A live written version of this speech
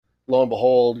lo and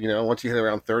behold, once you hit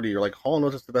around 30, you're like, Hall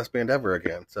Oates is the best band ever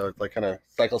again. So it's like kind of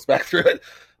cycles back through it.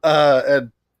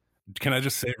 And Can I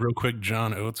just say real quick,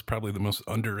 John Oates, probably the most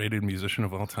underrated musician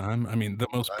of all time. I mean, the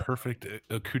most uh, perfect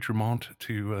accoutrement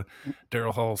to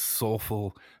Daryl Hall's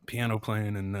soulful piano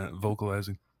playing and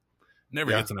vocalizing.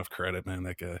 Never yeah, gets enough credit, man,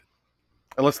 that guy.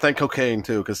 and let's thank cocaine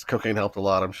too, because cocaine helped a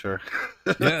lot, I'm sure.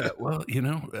 Yeah, well,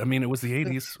 I mean, it was the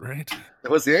 80s, right? It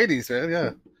was the 80s, man.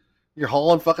 Yeah, you're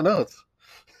hauling fucking Oates.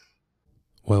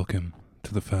 Welcome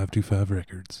to the 525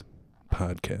 Records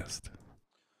podcast.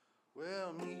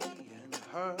 Well, me and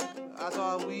her, I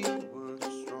thought we were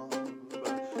strong,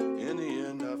 but in the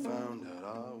end I found out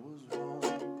I was wrong.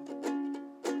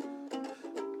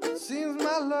 Seems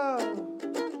my love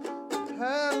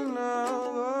had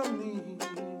another me.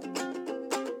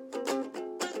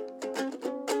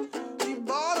 She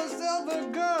bought herself a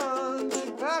gun, she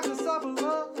packed us up a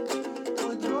lunch,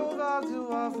 we drove out to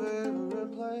our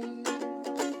favorite place.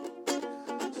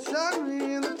 Shot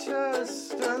me in the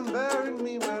chest and buried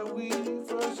me where we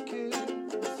first kissed.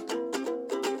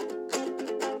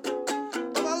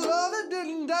 But my love, it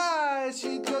didn't die,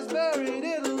 she just buried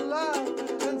it alive.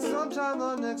 And sometime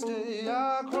the next day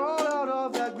I crawled out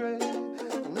of that grave.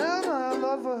 And now my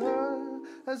love for her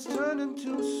has turned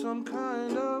into some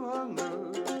kind of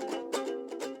hunger.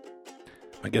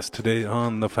 My guest today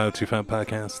on the 525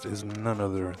 podcast is none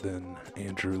other than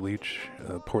Andrew Leach,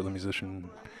 a Portland musician,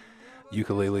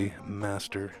 ukulele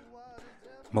master,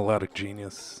 melodic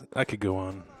genius. I could go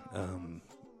on.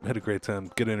 Had a great time.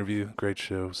 Good interview. Great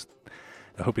shows.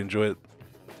 I hope you enjoy it.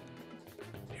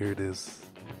 Here it is,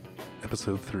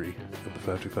 episode 3 of the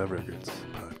 525 Records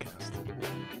podcast.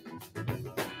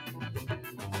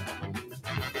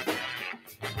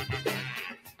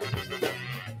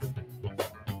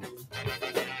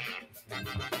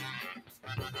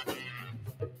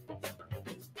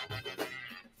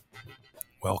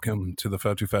 Welcome to the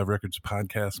 525 Records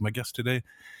podcast. My guest today,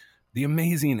 the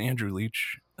amazing Andrew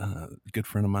Leach, good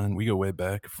friend of mine. We go way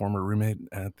back, former roommate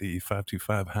at the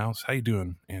 525 house. How you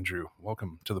doing, Andrew?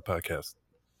 Welcome to the podcast.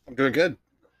 I'm doing good.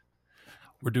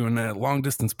 We're doing a long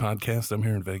distance podcast. I'm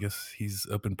here in Vegas. He's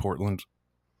up in Portland.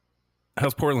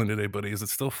 How's Portland today, buddy? Is it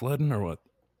still flooding or what?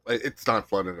 It's not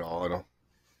flooded at all.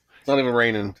 It's not even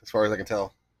raining, as far as I can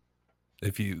tell.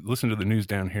 If you listen to the news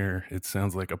down here, it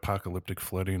sounds like apocalyptic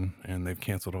flooding, and they've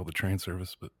canceled all the train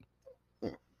service. But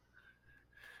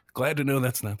glad to know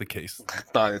that's not the case.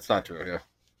 It's not true. Yeah,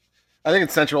 I think in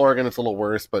Central Oregon it's a little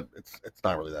worse, but it's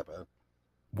not really that bad.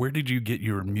 Where did you get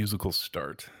your musical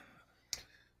start?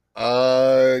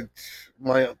 My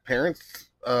parents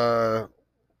let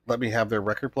me have their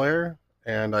record player,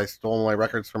 and I stole my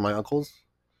records from my uncles,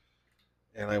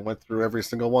 and I went through every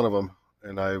single one of them,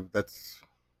 and I went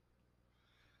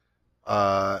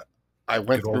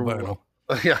Good old through vinyl.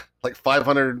 yeah, like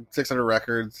 500, 600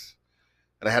 records,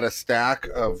 and I had a stack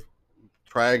of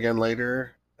Try Again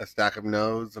Later, a stack of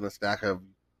no's, and a stack of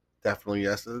Definitely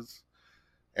Yeses,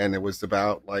 and it was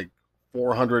about like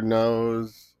 400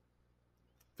 no's,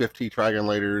 50 Try Again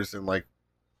Laters, and like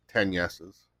 10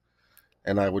 yeses.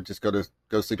 And I would just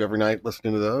go sleep every night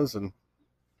listening to those, and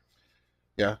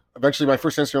yeah, eventually my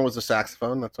first instrument was the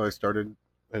saxophone. That's how I started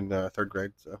in third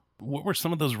grade. So, what were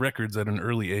some of those records at an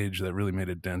early age that really made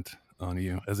a dent on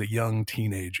you as a young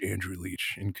teenage Andrew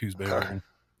Leach in Coos Bay, Oregon?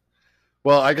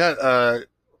 Well, I got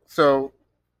so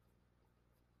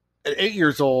at 8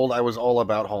 years old, I was all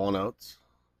about Hall Oates,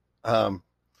 and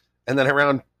then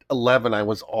around 11, I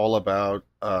was all about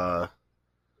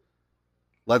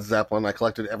Led Zeppelin. I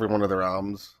collected every one of their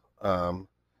albums, and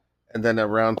then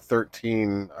around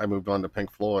 13, I moved on to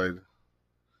Pink Floyd,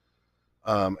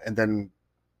 and then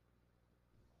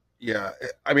yeah,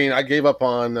 I mean, I gave up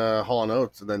on Hall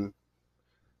Oates, and then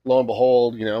lo and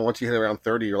behold, once you hit around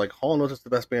 30, you're like, Hall Oates is the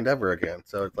best band ever again.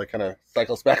 So it's like kind of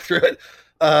cycles back through it.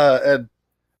 And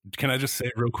Can I just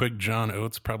say real quick, John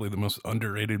Oates, probably the most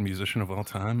underrated musician of all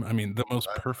time. I mean, the most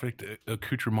perfect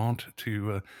accoutrement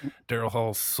to Daryl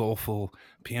Hall's soulful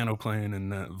piano playing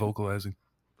and vocalizing.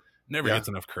 Never gets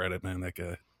enough credit, man, that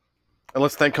guy. And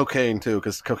let's thank cocaine too,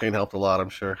 because cocaine helped a lot, I'm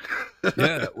sure.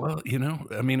 Yeah, well,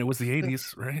 I mean, it was the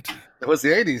 80s, right? It was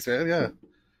the 80s, man. Yeah.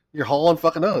 You're hauling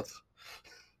fucking Oates.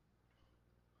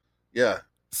 Yeah.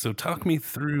 So talk me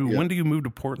through, when do you move to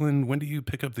Portland? When do you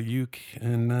pick up the uke?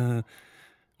 And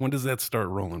when does that start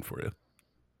rolling for you?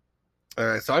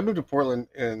 So I moved to Portland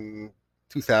in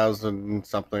 2000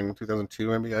 something,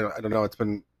 2002 maybe. I don't know. It's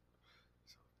been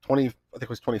 20, I think it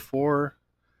was 24.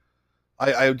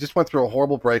 I just went through a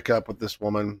horrible breakup with this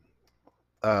woman.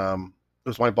 It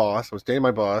was my boss. I was dating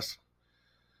my boss,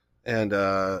 and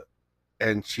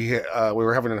she we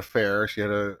were having an affair. She had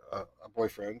a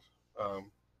boyfriend,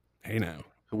 Hey now.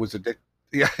 who was addicted.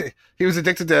 Yeah, he was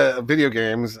addicted to video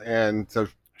games, and so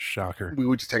Shocker. we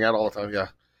would just hang out all the time. Yeah,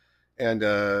 and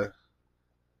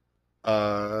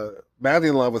madly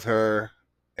in love with her,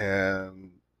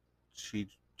 and she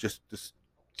just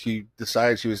she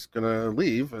decided she was gonna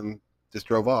leave and just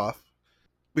drove off.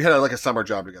 We had like a summer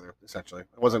job together, essentially.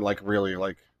 It wasn't like really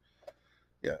like,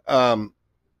 yeah.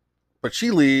 But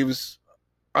she leaves.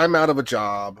 I'm out of a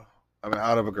job. I'm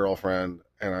out of a girlfriend,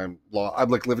 and I'm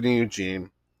like living in Eugene.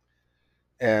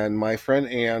 And my friend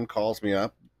Ann calls me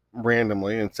up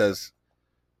randomly and says,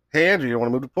 "Hey Andrew, you want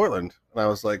to move to Portland?" And I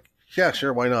was like, "Yeah,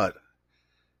 sure, why not?"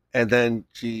 And then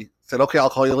she said, "Okay,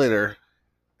 I'll call you later."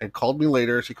 And called me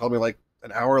later. She called me like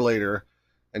an hour later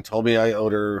and told me I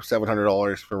owed her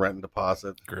 $700 for rent and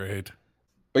deposit. Great.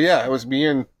 But yeah, it was me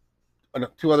and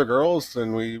two other girls,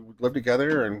 and we lived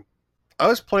together. And I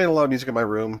was playing a lot of music in my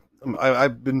room.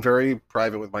 I've been very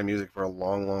private with my music for a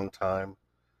long, long time.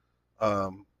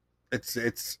 Um, it's.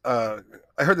 I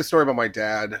heard the story about my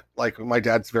dad. Like my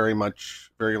dad's very like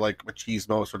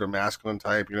machismo, sort of masculine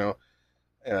type,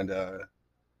 And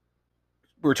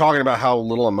we were talking about how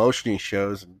little emotion he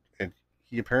shows, and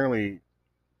he apparently.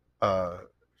 Uh,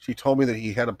 she told me that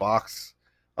he had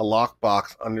a lock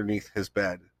box underneath his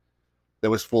bed that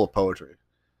was full of poetry,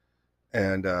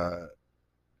 and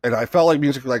I felt like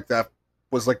music like that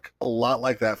was like a lot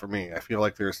like that for me. I feel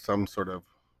like there's some sort of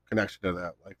connection to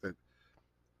that, like that.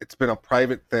 It's been a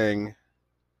private thing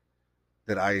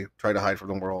that I try to hide from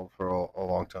the world for a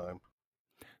long time.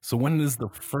 So when is the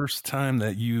first time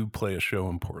that you play a show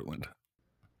in Portland?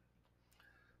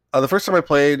 The first time I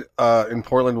played in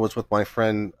Portland was with my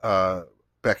friend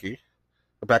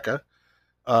Rebecca.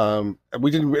 And we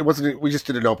didn't. It wasn't. We just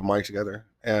did an open mic together,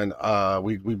 and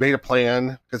we made a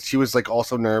plan because she was like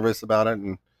also nervous about it,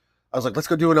 and I was like, "Let's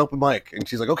go do an open mic," and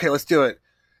she's like, "Okay, let's do it."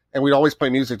 And we'd always play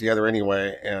music together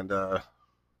anyway, and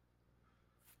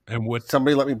And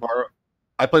somebody let me borrow.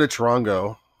 I played a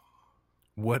charango.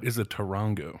 what is a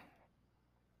tarango?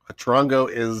 A charango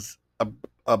is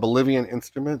a Bolivian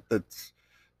instrument that's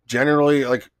generally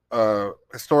like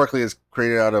historically is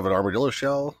created out of an armadillo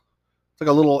shell.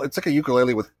 It's like a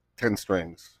ukulele with 10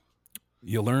 strings.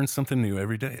 You learn something new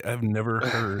every day. I've never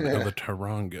heard of a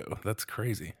tarango. That's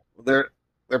crazy. They're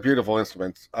beautiful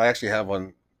instruments. I actually have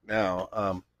one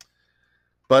now.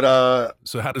 But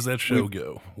So how does that show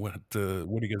go? What do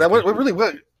you guys that do? went really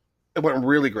well. It went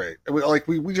really great.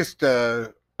 We just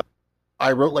I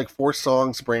wrote like 4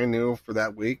 songs brand new for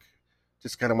that week.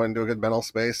 Just kind of went into a good mental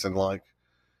space and like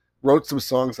wrote some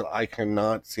songs that I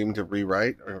cannot seem to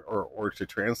rewrite or to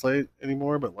translate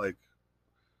anymore. But like,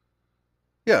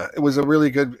 yeah, it was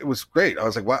it was great. I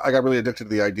was like, wow, I got really addicted to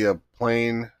the idea of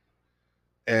playing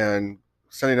and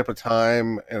setting up a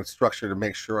time and structure to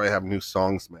make sure I have new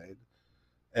songs made.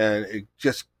 And it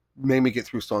just made me get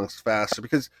through songs faster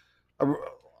because a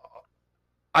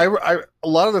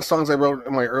lot of the songs I wrote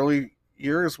in my early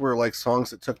years were like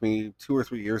songs that took me 2 or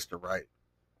 3 years to write,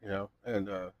 and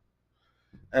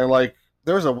like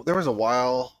there was a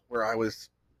while where I was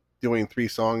doing 3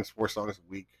 songs, 4 songs a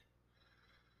week,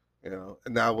 and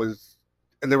and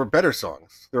they were better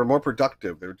songs. They were more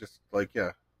productive. They were just like,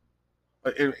 yeah,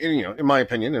 in my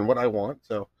opinion and what I want.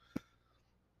 So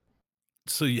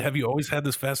Have you always had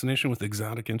this fascination with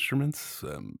exotic instruments?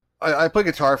 I play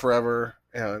guitar forever,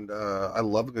 and I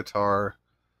love the guitar,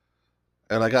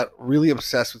 and I got really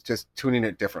obsessed with just tuning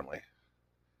it differently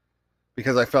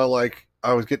because I felt like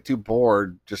I would get too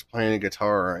bored just playing a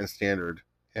guitar and standard.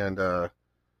 And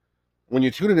when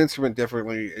you tune an instrument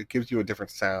differently, it gives you a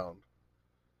different sound.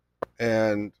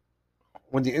 And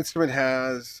when the instrument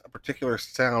has a particular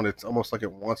sound, it's almost like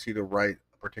it wants you to write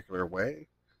a particular way.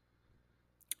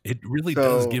 It really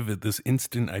does give it this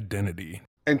instant identity.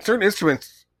 And certain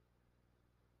instruments,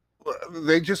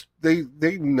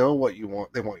 they know what you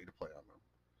want. They want you to play on them.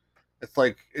 It's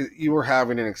like you were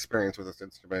having an experience with this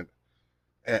instrument,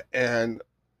 and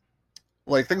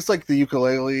like things like the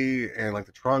ukulele and like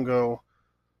the trongo,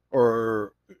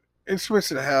 or instruments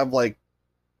that have like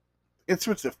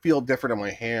instruments that feel different in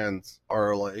my hands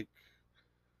are like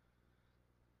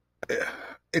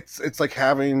it's like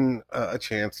having a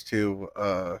chance to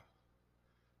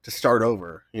start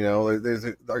over.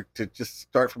 Like to just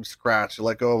start from scratch, to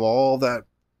let go of all that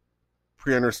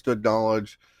pre-understood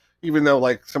knowledge, even though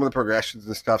like some of the progressions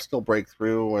and stuff still break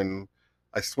through. And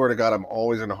I swear to God, I'm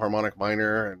always in a harmonic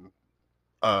minor, and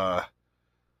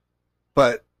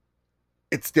but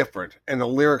it's different, and the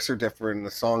lyrics are different, and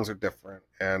the songs are different,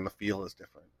 and the feel is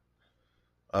different.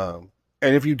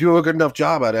 And if you do a good enough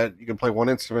job at it, you can play one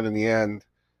instrument in the end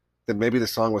that maybe the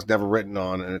song was never written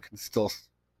on, and it can still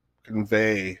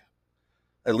convey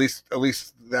At least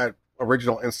that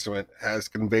original instrument has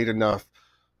conveyed enough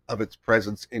of its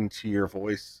presence into your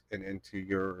voice and into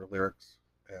your lyrics,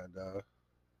 and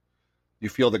you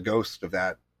feel the ghost of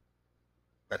that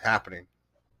happening.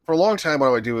 For a long time, what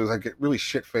I would do is I get really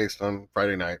shit faced on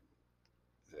Friday night,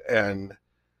 and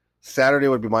Saturday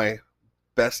would be my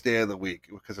best day of the week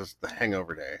because it's the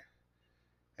hangover day.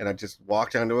 And I'd just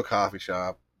walk down to a coffee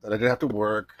shop that I didn't have to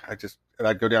work. And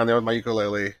I'd go down there with my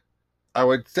ukulele. I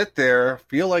would sit there,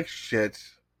 feel like shit,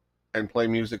 and play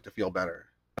music to feel better.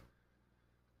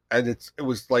 And it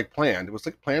was like planned. It was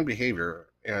like planned behavior,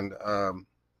 and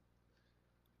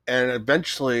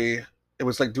eventually it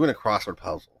was like doing a crossword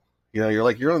puzzle.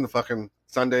 You're on the fucking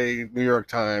Sunday New York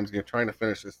Times, and you're trying to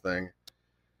finish this thing,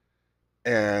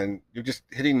 and you're just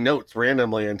hitting notes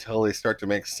randomly until they start to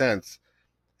make sense.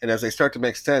 And as they start to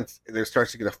make sense, there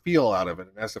starts to get a feel out of it.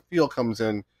 And as the feel comes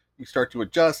in, you start to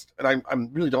adjust. And I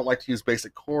really don't like to use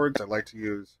basic chords. I like to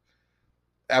use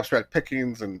abstract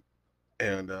pickings and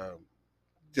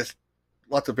just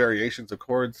lots of variations of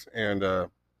chords. And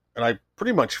I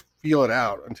pretty much feel it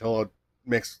out until it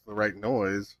makes the right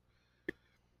noise.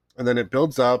 And then it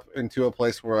builds up into a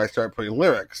place where I start putting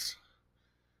lyrics.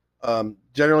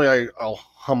 Generally, I'll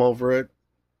hum over it,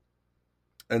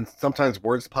 and sometimes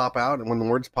words pop out. And when the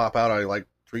words pop out, I like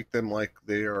treat them like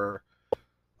they are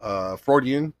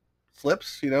Freudian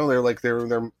slips.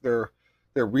 They're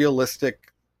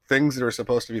realistic things that are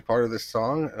supposed to be part of this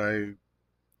song.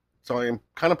 So I am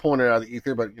kind of pulling it out of the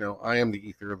ether, but I am the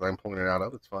ether that I'm pulling it out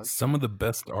of. It's fun. Some of the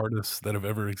best artists that have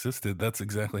ever existed, that's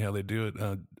exactly how they do it.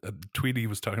 Tweety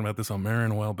was talking about this on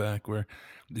Marin a while back, where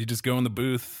you just go in the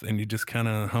booth and you just kind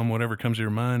of hum whatever comes to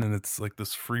your mind, and it's like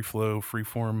this free flow, free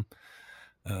form,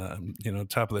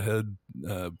 top of the head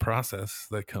process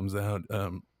that comes out.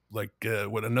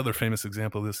 What another famous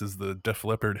example of this is the Def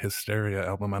Leppard Hysteria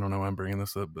album. I don't know why I'm bringing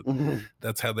this up, but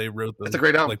that's how they wrote It's a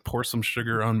great album. Like Pour Some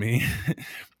Sugar on Me.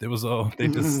 It was all, they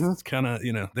just kind of,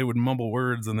 they would mumble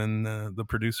words, and then the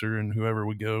producer and whoever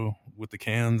would go with the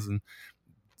cans, and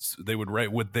they would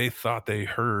write what they thought they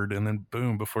heard, and then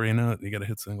boom, before you know it, you got a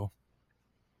hit single.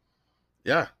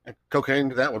 Yeah, cocaine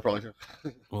to that one probably too.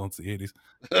 Well, it's the 80s.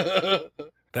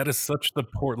 That is such the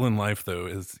Portland life, though,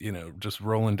 is, just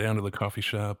rolling down to the coffee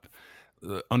shop,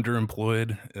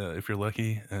 underemployed, if you're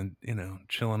lucky, and,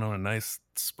 chilling on a nice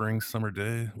spring summer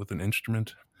day with an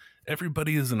instrument.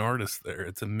 Everybody is an artist there.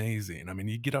 It's amazing. I mean,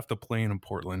 you get off the plane in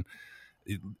Portland,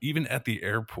 even at the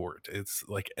airport, it's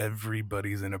like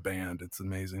everybody's in a band. It's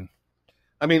amazing.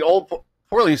 I mean, old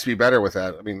Portland used to be better with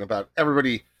that. I mean, about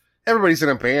everybody's in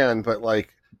a band, but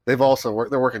like they're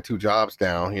working two jobs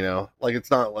now. Like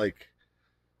it's not like,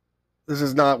 this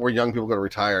is not where young people go to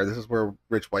retire. This is where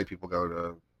rich white people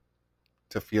go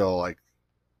to feel like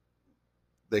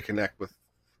they connect with,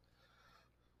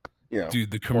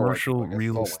 Dude, the commercial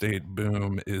real estate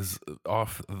boom is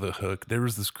off the hook. There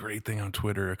was this great thing on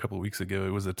Twitter a couple of weeks ago. It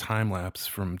was a time lapse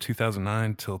from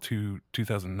 2009 till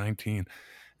 2019.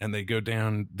 And they go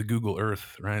down the Google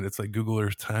Earth, right? It's like Google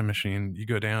Earth time machine. You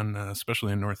go down,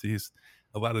 especially in Northeast,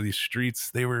 a lot of these streets,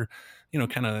 they were,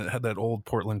 kind of had that old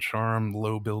Portland charm,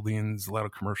 low buildings, a lot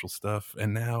of commercial stuff.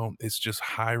 And now it's just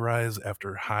high rise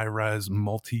after high rise,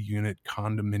 multi-unit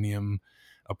condominium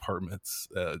apartments,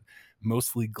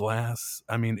 mostly glass.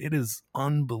 I mean, it is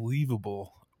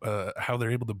unbelievable how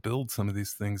they're able to build some of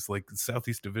these things, like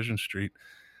Southeast Division Street.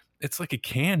 It's like a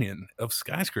canyon of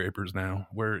skyscrapers now,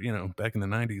 where, back in the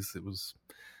 90s, it was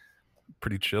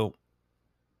pretty chill.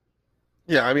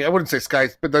 Yeah, I mean, I wouldn't say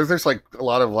skies, but there's like a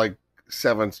lot of like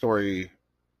 7-story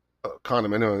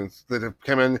condominiums that have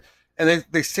come in, and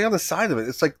they stay on the side of it.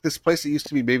 It's like this place that used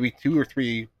to be maybe 2 or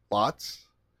 3 lots.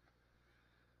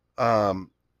 Now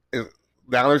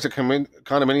there's a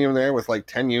condominium there with like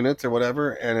 10 units or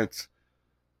whatever, and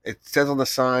it says on the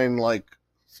sign like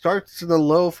starts in the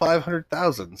low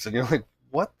 500,000s, and you're like,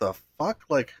 what the fuck?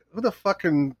 Like, who the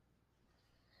fucking,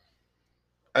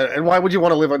 and why would you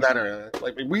want to live in that area?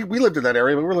 Like, we lived in that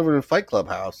area, but we were living in a Fight Club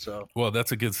house. So, well,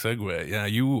 that's a good segue. Yeah,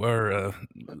 you are a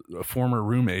former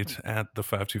roommate at the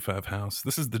 525 house.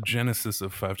 This is the genesis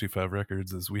of 525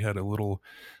 Records. As we had a little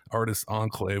artist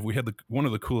enclave. We had one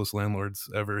of the coolest landlords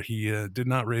ever. He did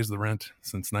not raise the rent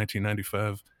since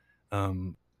 1995.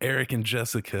 Eric and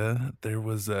Jessica, there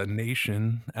was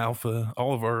Nation, Alpha,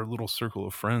 all of our little circle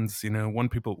of friends. One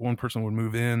person would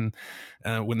move in.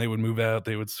 When they would move out,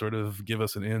 they would sort of give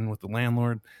us an in with the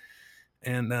landlord.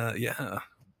 And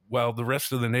while the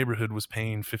rest of the neighborhood was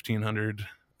paying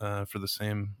 $1,500 for the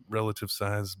same relative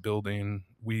size building,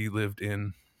 we lived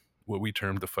in what we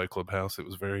termed the Fight Club house. It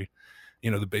was very,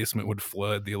 the basement would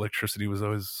flood. The electricity was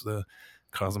always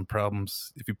causing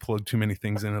problems. If you plug too many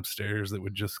things in upstairs, that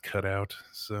would just cut out.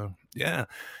 So yeah,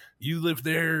 you lived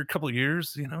there a couple of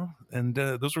years, and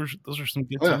those were some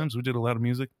good Oh, yeah. times. We did a lot of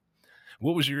music.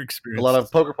 What was your A experience? lot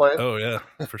of poker playing. Oh yeah,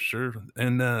 for sure.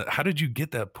 And how did you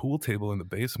get that pool table in the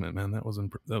basement, man? That was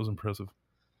impressive.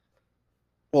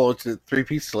 Well, it's a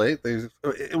 3-piece slate.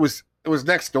 It was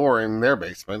next door in their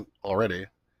basement already.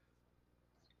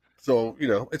 So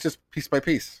it's just piece by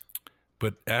piece.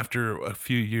 But after a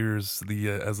few years,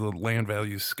 as the land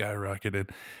values skyrocketed,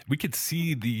 we could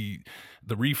see the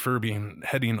refurbing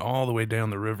heading all the way down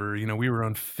the river. We were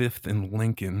on Fifth and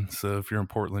Lincoln, so if you're in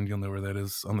Portland, you'll know where that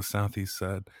is on the southeast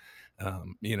side.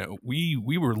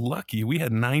 We were lucky. We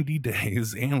had 90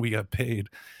 days, and we got paid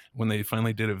when they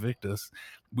finally did evict us.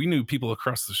 We knew people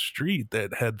across the street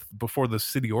that had, before the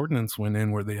city ordinance went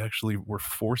in, where they actually were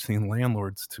forcing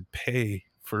landlords to pay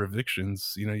for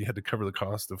evictions. You had to cover the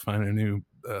cost of finding a new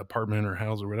apartment or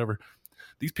house or whatever.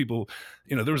 These people,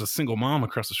 there was a single mom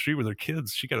across the street with her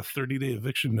kids. She got a 30-day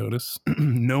eviction notice,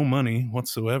 no money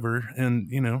whatsoever. And,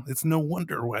 it's no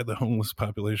wonder why the homeless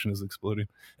population is exploding.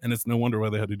 And it's no wonder why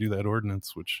they had to do that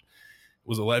ordinance, which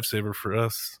was a lifesaver for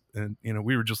us. And,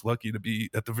 we were just lucky to be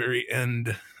at the very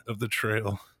end of the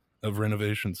trail of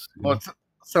renovations. Well, it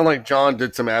sounded like John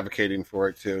did some advocating for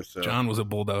it too. So John was a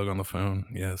bulldog on the phone.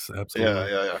 Yes,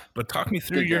 absolutely. Yeah. But talk me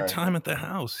through your time at the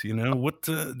house. What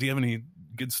do you have any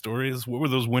good stories? What were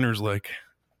those winters like?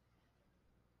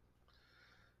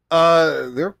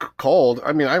 They're cold.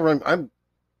 I mean, I'm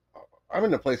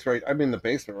in the place I'm in the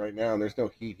basement right now, and there's no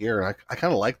heat here. And I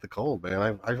kind of like the cold,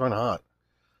 man. I run hot.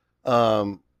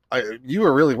 You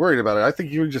were really worried about it. I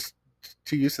think you were just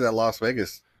too used to that Las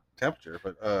Vegas temperature,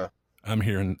 but I'm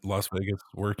here in Las Vegas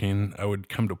working. I would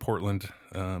come to Portland.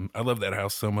 I love that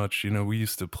house so much. We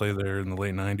used to play there in the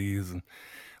late 90s, and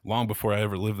long before I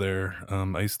ever lived there,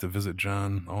 I used to visit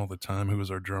John all the time, who was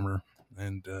our drummer,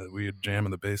 and we would jam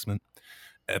in the basement.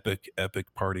 Epic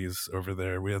parties over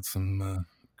there. We had some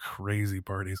crazy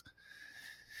parties.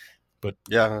 But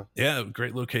yeah,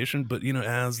 great location. But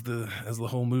as the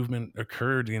whole movement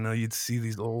occurred, you'd see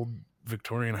these old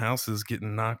Victorian houses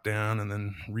getting knocked down and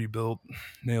then rebuilt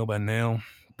nail by nail.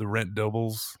 The rent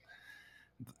doubles.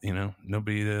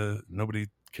 Nobody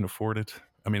can afford it.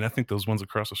 I mean, I think those ones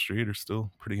across the street are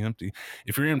still pretty empty.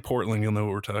 If you're in Portland, you'll know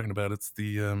what we're talking about. It's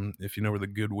the if you know where the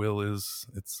Goodwill is,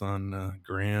 it's on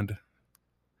Grand.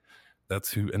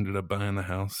 That's who ended up buying the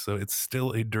house. So it's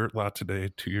still a dirt lot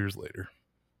today, 2 years later.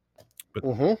 But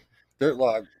dirt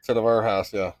lot instead of our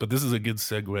house, yeah. But this is a good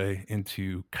segue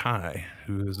into Kai,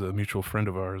 who is a mutual friend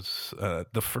of ours.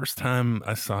 The first time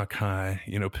I saw Kai,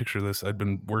 picture this: I'd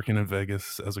been working in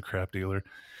Vegas as a crap dealer,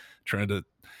 trying to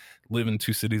live in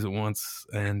two cities at once,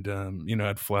 and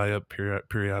I'd fly up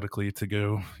periodically to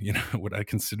go, what I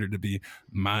consider to be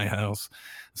my house.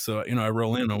 So I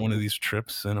roll in on one of these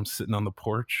trips, and I'm sitting on the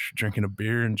porch drinking a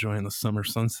beer, enjoying the summer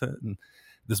sunset, and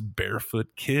this barefoot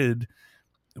kid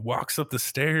walks up the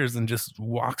stairs and just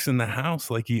walks in the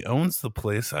house like he owns the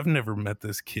place. I've never met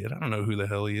this kid. I don't know who the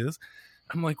hell he is.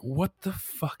 I'm like, what the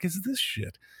fuck is this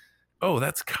shit? Oh,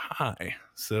 that's Kai.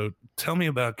 So tell me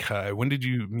about Kai. When did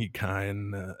you meet Kai,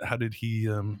 and how did he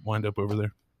wind up over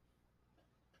there?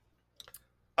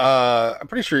 I'm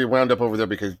pretty sure he wound up over there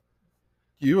because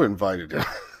you invited him.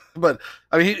 But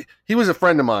I mean, he was a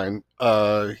friend of mine.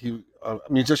 He a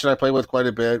musician I played with quite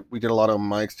a bit. We did a lot of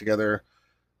mics together.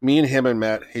 Me and him and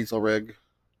Matt Hazelrig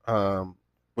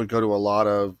would go to a lot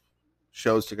of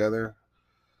shows together.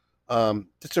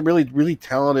 Just a really, really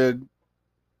talented,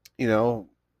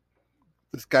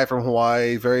 this guy from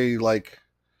Hawaii, very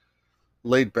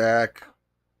laid back.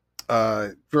 He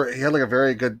had a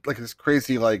very good, this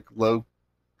crazy, low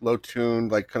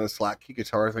tuned, kind of slack key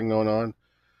guitar thing going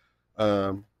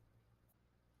on.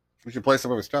 We should play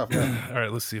some of his stuff. Yeah. All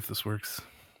right, let's see if this works.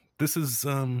 This is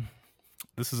one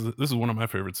of my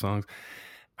favorite songs.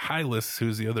 Hylas,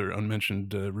 who's the other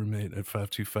unmentioned roommate at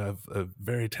 525, a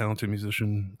very talented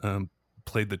musician,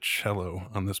 played the cello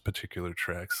on this particular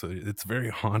track. So it's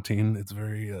very haunting. It's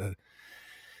very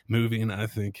moving, I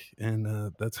think.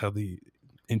 And that's how the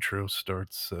intro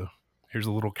starts. So here's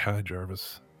a little Kai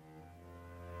Jarvis.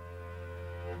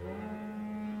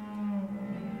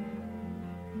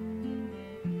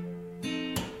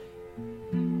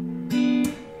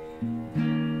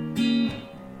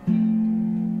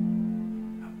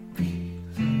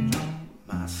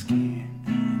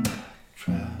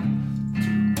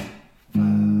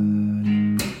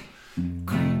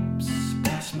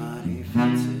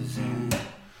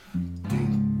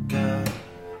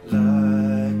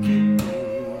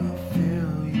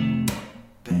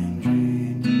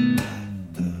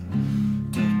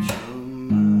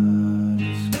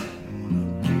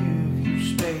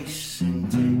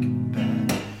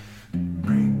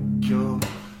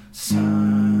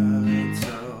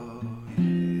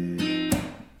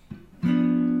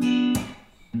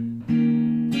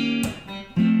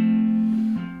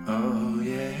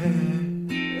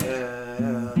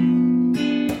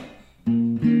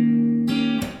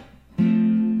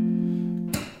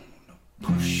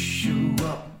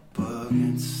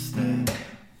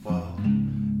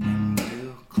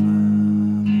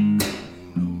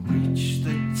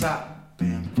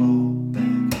 and fall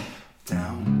back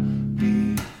down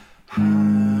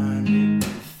behind it.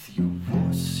 With your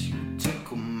voice you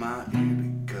tickle my ear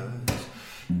because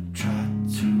you try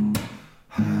to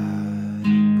hide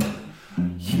it, but I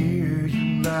hear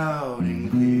you loud and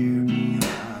clear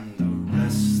behind the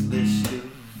restless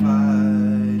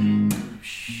dividing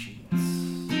sheets.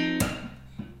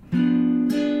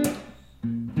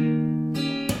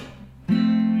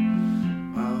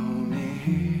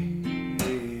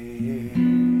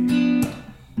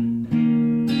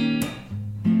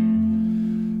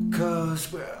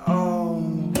 Cause we're all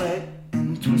wet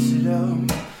and twisted up.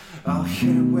 I'll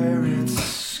hit it where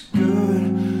it's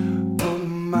good. Put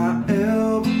my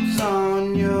elbows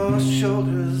on your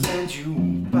shoulders and you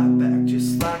bite back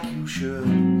just like you should.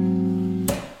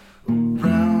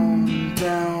 Around,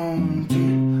 down,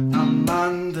 deep, I'm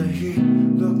on the heat,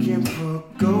 looking for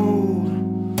gold.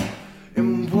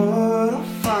 And what I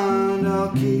find I'll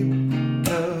keep,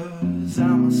 because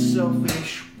I'm a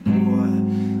selfish boy.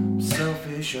 I'm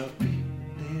selfish, I'll feel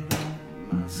it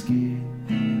on my skin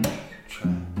and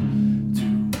try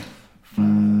to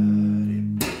fight it,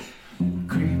 but it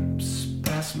creeps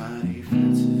past my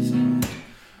defenses and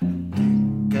I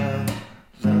think I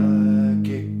like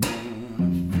it.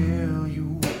 Gonna fill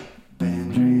you up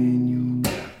and drain you.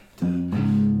 Got the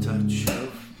touch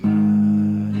of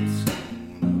mine. It's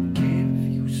gonna give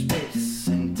you space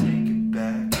and take it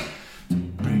back to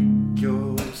break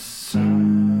your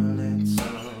silence.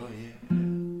 Oh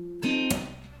yeah.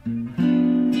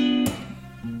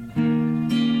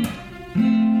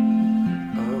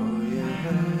 Oh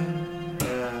yeah.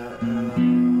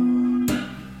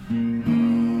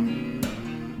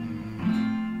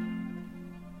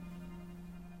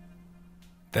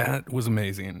 That was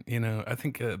amazing. You know, I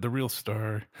think the real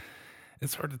star.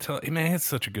 It's hard to tell. Man, he had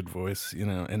such a good voice, you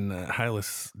know, and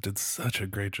Hylas did such a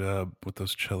great job with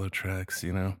those cello tracks.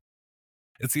 You know,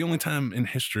 it's the only time in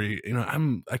history. You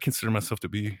know, I consider myself to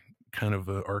be kind of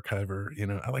an archiver. You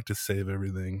know, I like to save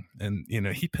everything, and you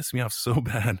know, he pissed me off so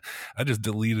bad. I just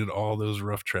deleted all those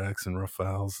rough tracks and rough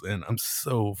files, and I'm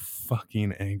so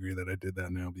fucking angry that I did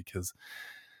that now because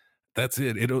that's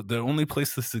it. The only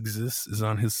place this exists is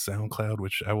on his SoundCloud,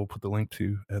 which I will put the link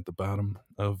to at the bottom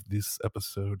of this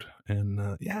episode.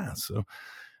 And yeah, so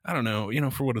I don't know, you know,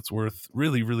 for what it's worth,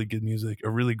 really, really good music, a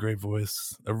really great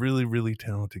voice, a really, really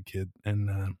talented kid,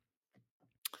 and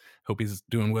hope he's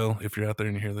doing well. If you're out there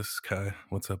and you hear this, Kai,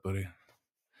 what's up, buddy?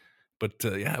 But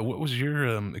yeah, what was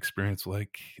your experience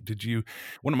like? Did you?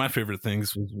 One of my favorite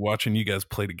things was watching you guys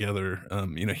play together.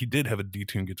 You know, he did have a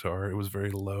detuned guitar. It was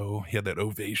very low. He had that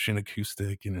Ovation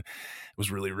acoustic, and it was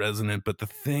really resonant. But the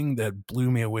thing that blew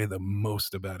me away the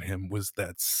most about him was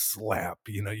that slap.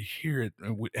 You know, you hear it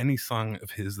with any song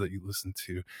of his that you listen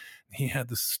to. He had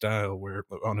this style where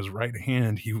on his right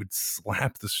hand he would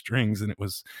slap the strings, and it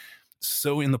was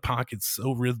so in the pocket,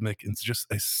 so rhythmic. It's just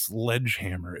a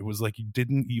sledgehammer. It was like you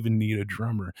didn't even need a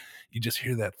drummer. You just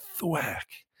hear that thwack,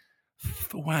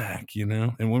 thwack, you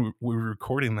know? And when we were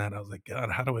recording that, I was like, God,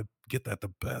 how do I get that the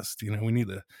best? You know, we need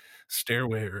a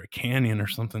stairway or a canyon or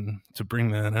something to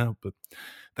bring that out. But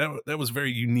that was a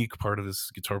very unique part of his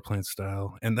guitar playing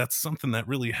style. And that's something that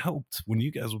really helped when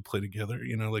you guys would play together.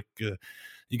 You know, like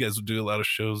you guys would do a lot of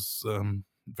shows,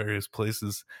 various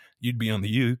places. You'd be on the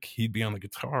uke, he'd be on the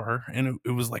guitar, and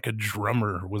it was like a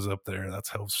drummer was up there. That's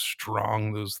how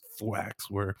strong those thwacks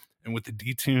were. And with the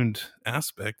detuned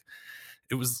aspect,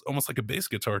 it was almost like a bass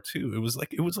guitar too. It was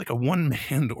like a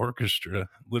one-man orchestra,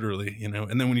 literally, you know.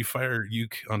 And then when you fire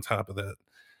uke on top of that,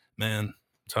 man,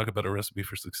 talk about a recipe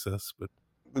for success. But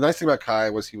The nice thing about Kai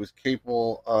was he was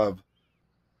capable of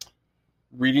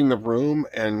reading the room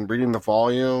and reading the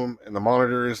volume and the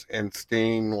monitors and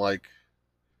staying like,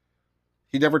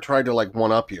 he never tried to like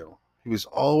one up you. He was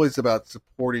always about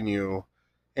supporting you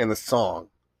in the song.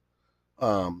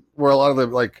 Where a lot of the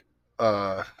like,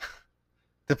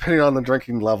 depending on the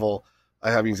drinking level,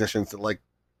 I have musicians that like,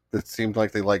 that seemed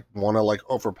like they like want to like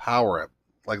overpower it.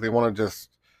 Like they want to just,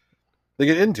 they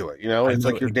get into it, you know? It's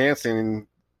like you're dancing.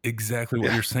 Exactly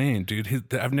what you're saying,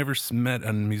 dude. I've never met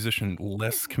a musician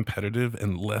less competitive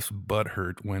and less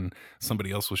butthurt when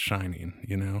somebody else was shining.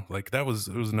 You know, like it was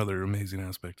another amazing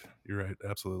aspect. You're right,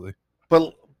 absolutely.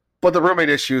 But the roommate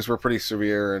issues were pretty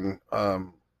severe, and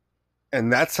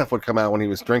that stuff would come out when he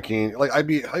was drinking. Like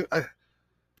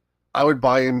I would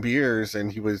buy him beers,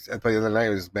 and he was at the end of the night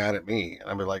he was mad at me,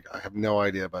 and I'd be like, I have no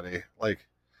idea, buddy. Like,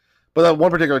 but that one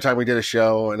particular time we did a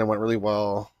show, and it went really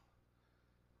well.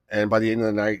 And by the end of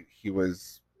the night, he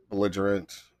was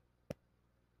belligerent.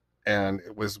 And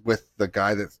it was with the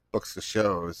guy that books the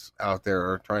shows out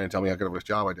there trying to tell me how good of a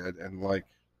job I did. And like,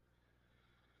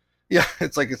 Yeah,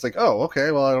 it's like oh,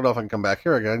 okay, well, I don't know if I can come back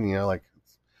here again, like,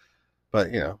 but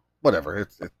whatever.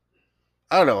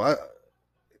 I don't know.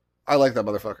 I like that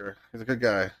motherfucker. He's a good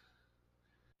guy.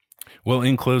 Well,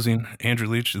 in closing, Andrew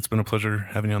Leach, it's been a pleasure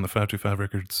having you on the 525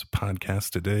 Records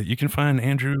podcast today. You can find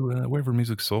Andrew wherever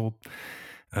music's sold.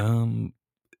 The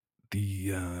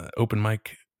open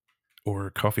mic or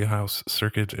coffee house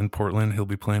circuit in Portland, he'll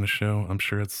be playing a show, I'm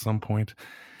sure, at some point.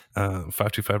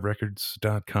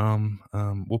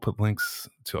 525records.com. We'll put links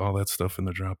to all that stuff in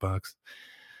the Dropbox.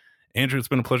 Andrew, it's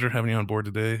been a pleasure having you on board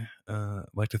today. I'd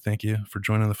like to thank you for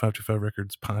joining the 525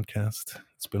 Records podcast.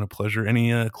 It's been a pleasure.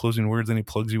 Any closing words, any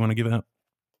plugs you want to give out?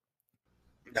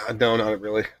 No, not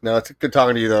really. No, it's good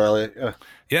talking to you, though, Elliot.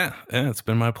 Yeah, it's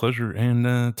been my pleasure.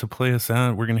 And to play us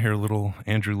out, we're going to hear a little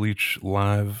Andrew Leach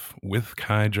live with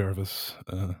Kai Jarvis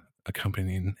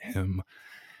accompanying him.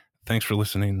 Thanks for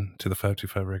listening to the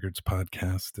 525 Records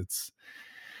podcast. It's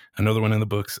another one in the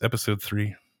books, episode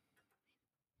 3.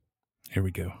 Here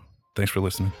we go. Thanks for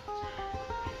listening.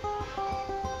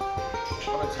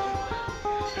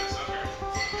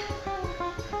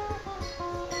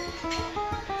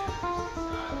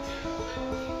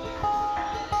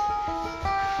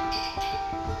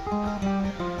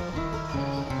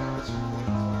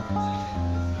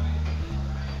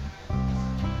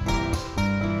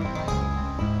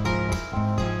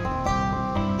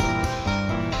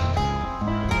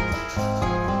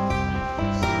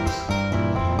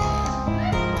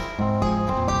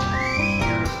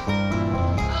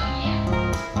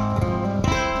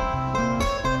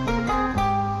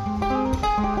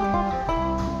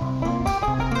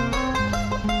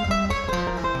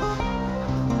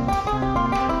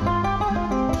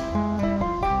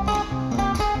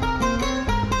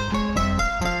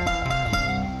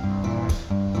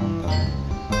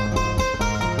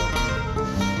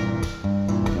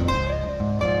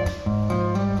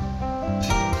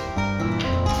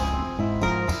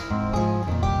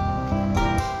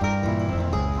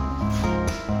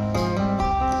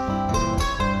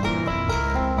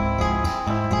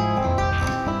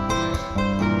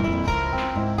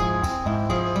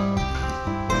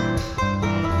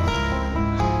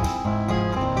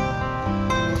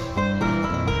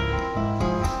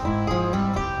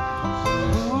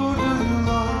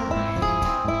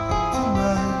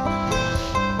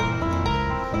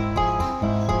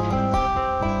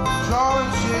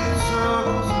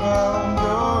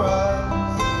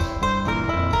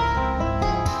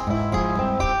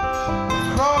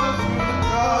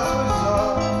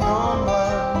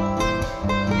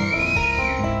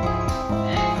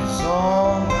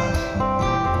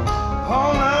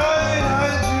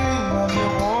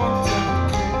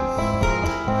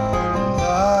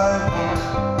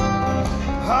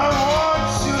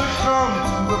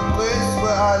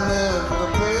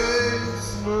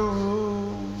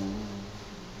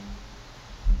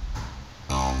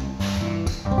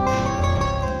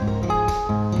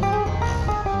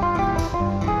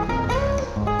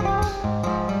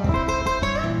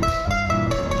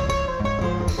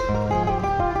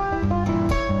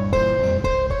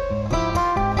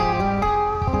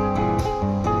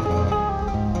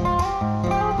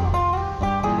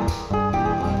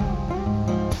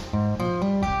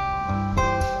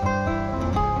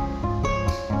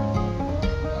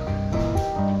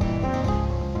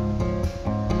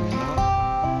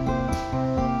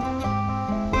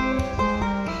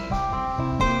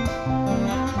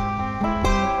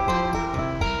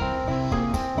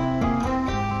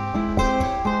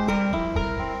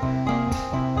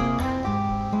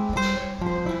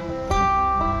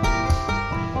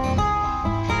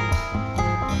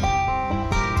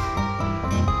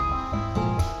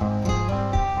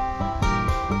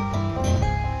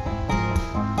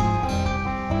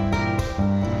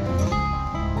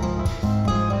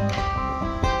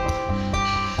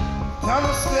 Down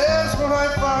the stairs when I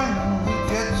finally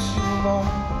get you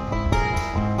alone.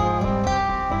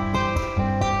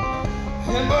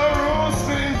 In my room,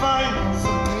 spinning vinyls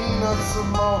of me, not so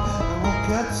long, and we'll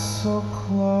get so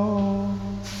close.